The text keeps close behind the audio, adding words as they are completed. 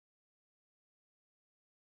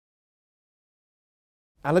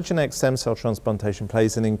Allogeneic stem cell transplantation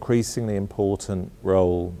plays an increasingly important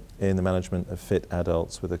role in the management of fit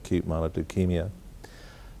adults with acute myeloid leukemia.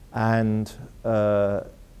 And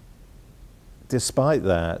despite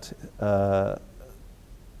that,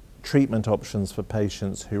 treatment options for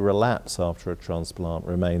patients who relapse after a transplant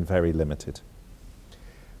remain very limited.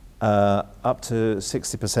 Up to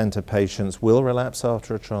 60% of patients will relapse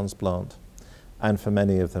after a transplant, and for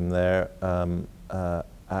many of them their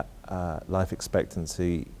life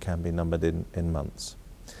expectancy can be numbered in months.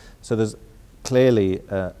 So there's clearly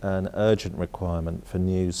an urgent requirement for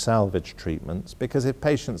new salvage treatments, because if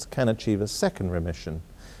patients can achieve a second remission,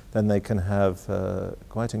 then they can have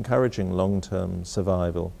quite encouraging long-term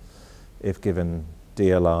survival if given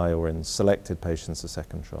DLI or in selected patients a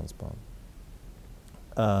second transplant.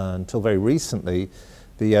 Until very recently,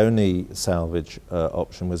 the only salvage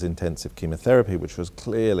option was intensive chemotherapy, which was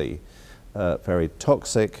clearly very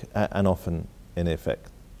toxic and often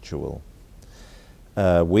ineffectual.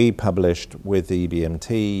 We published with the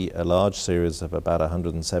EBMT a large series of about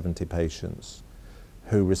 170 patients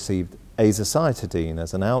who received Azacitidine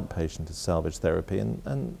as an outpatient as salvage therapy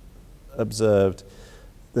and observed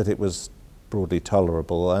that it was broadly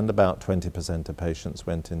tolerable, and about 20% of patients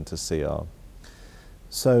went into CR.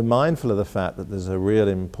 So mindful of the fact that there's a real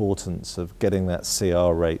importance of getting that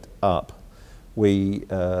CR rate up, we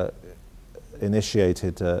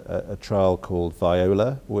initiated a trial called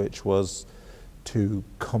VIOLA, which was to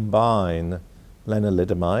combine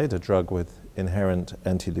Lenalidomide, a drug with inherent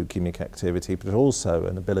anti-leukemic activity, but also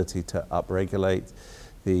an ability to upregulate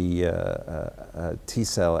the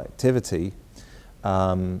T-cell activity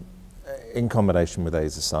in combination with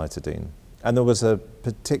Azacitidine. And there was a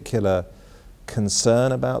particular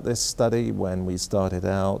concern about this study when we started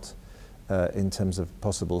out in terms of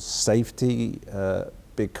possible safety,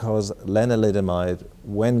 because lenalidomide,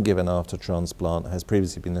 when given after transplant, has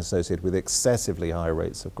previously been associated with excessively high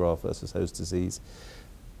rates of graft versus host disease,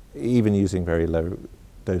 even using very low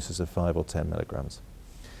doses of 5 or 10 milligrams.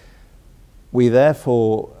 We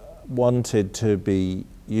therefore wanted to be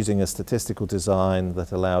using a statistical design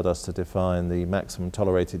that allowed us to define the maximum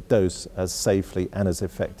tolerated dose as safely and as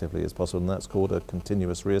effectively as possible, and that's called a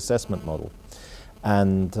continuous reassessment model.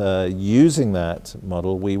 And using that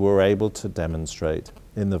model, we were able to demonstrate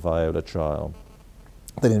in the VIOLA trial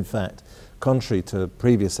that, in fact, contrary to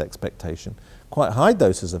previous expectation, quite high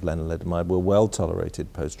doses of lenalidomide were well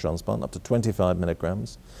tolerated post-transplant, up to 25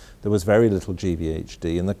 milligrams. There was very little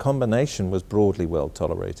GVHD, and the combination was broadly well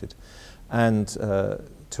tolerated. And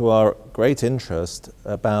to our great interest,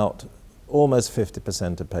 about almost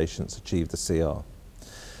 50% of patients achieved a CR.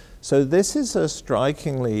 So this is a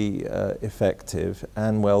strikingly effective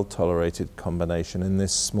and well-tolerated combination in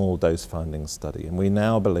this small dose finding study. And we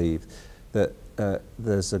now believe that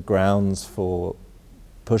there's a grounds for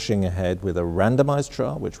pushing ahead with a randomized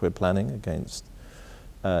trial, which we're planning against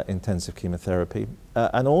intensive chemotherapy,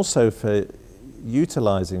 and also for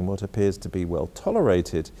utilizing what appears to be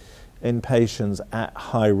well-tolerated in patients at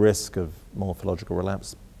high risk of morphological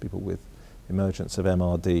relapse, people with emergence of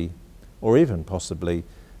MRD, or even possibly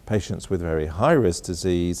patients with very high-risk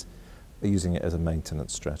disease, using it as a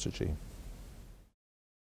maintenance strategy.